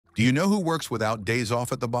Do you know who works without days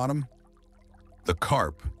off at the bottom? The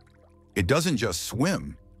carp. It doesn't just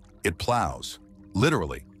swim, it plows.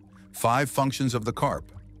 Literally. 5 functions of the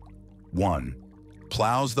carp. 1.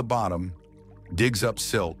 Plows the bottom, digs up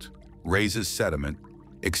silt, raises sediment,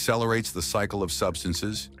 accelerates the cycle of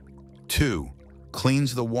substances. 2.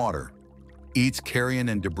 Cleans the water, eats carrion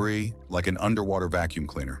and debris like an underwater vacuum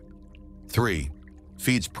cleaner. 3.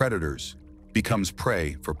 Feeds predators, becomes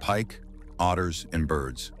prey for pike, otters, and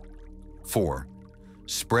birds. 4.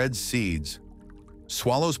 Spreads seeds,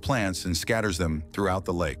 swallows plants and scatters them throughout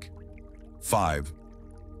the lake. 5.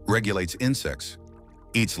 Regulates insects,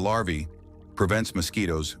 eats larvae, prevents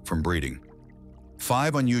mosquitoes from breeding.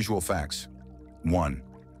 5 unusual facts. 1.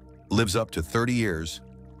 Lives up to 30 years,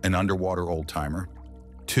 an underwater old-timer.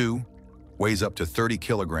 2. Weighs up to 30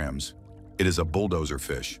 kilograms. It is a bulldozer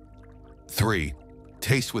fish. 3.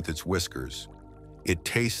 Tastes with its whiskers. It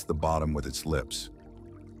tastes the bottom with its lips.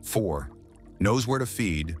 4. Knows where to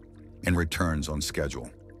feed and returns on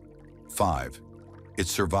schedule. 5. It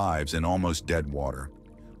survives in almost dead water.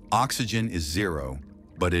 Oxygen is 0,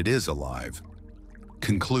 but it is alive.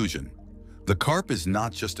 Conclusion. The carp is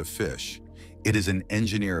not just a fish, it is an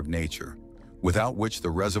engineer of nature, without which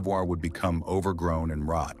the reservoir would become overgrown and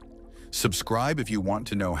rot. Subscribe if you want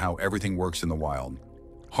to know how everything works in the wild.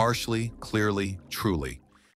 Harshly, clearly, truly.